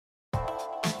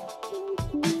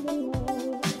Runway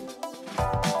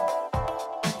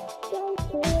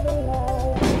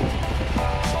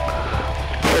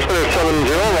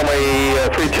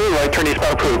 32, right turn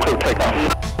eastbound approved, clear takeoff.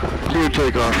 Clear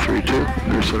takeoff 32,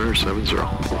 Air Center 70.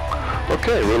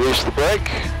 Okay, release the brake.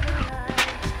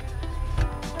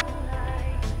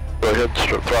 Go ahead,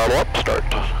 throttle up, start.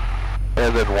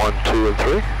 And then 1, 2, and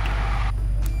 3.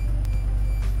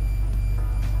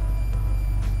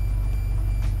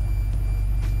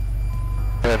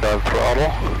 And on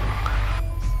throttle.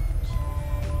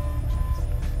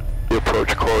 The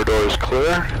approach corridor is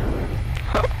clear.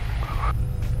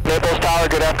 Naples Tower,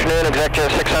 good afternoon,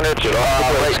 Executive 600. Get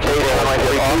off the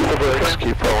brakes,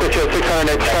 keep going. Executive 600,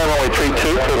 next time runway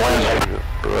 32 for land.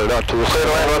 Right out to the clear to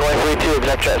land, runway 32,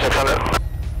 Executive 600.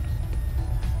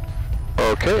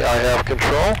 Okay, I have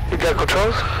control. You got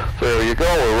controls? There you go,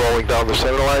 we're rolling down the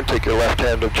center line. Take your left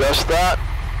hand, adjust that.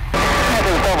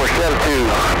 Having forward set to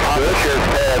Oscar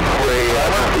pad 3.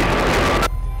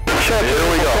 Here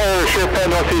we go. Share pad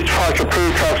northeast departure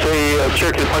approved,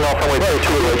 Cherokee point off runway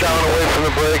 32. Down away from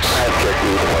the brakes.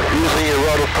 Using your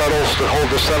rudder pedals to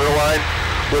hold the center line.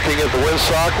 Looking at the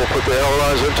windsock, we'll put the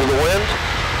ailerons into the wind.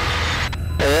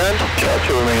 And 5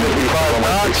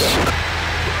 knots.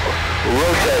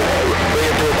 Rotate.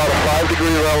 Bring it to about a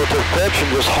 5-degree relative pitch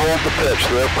and just hold the pitch.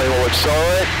 The airplane will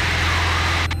accelerate.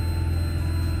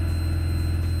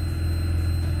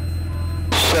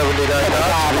 79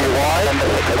 knots, be wide,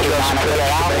 adjust pitch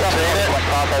to maintain it.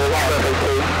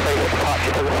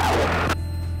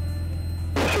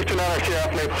 69 RC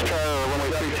off Naples Tower,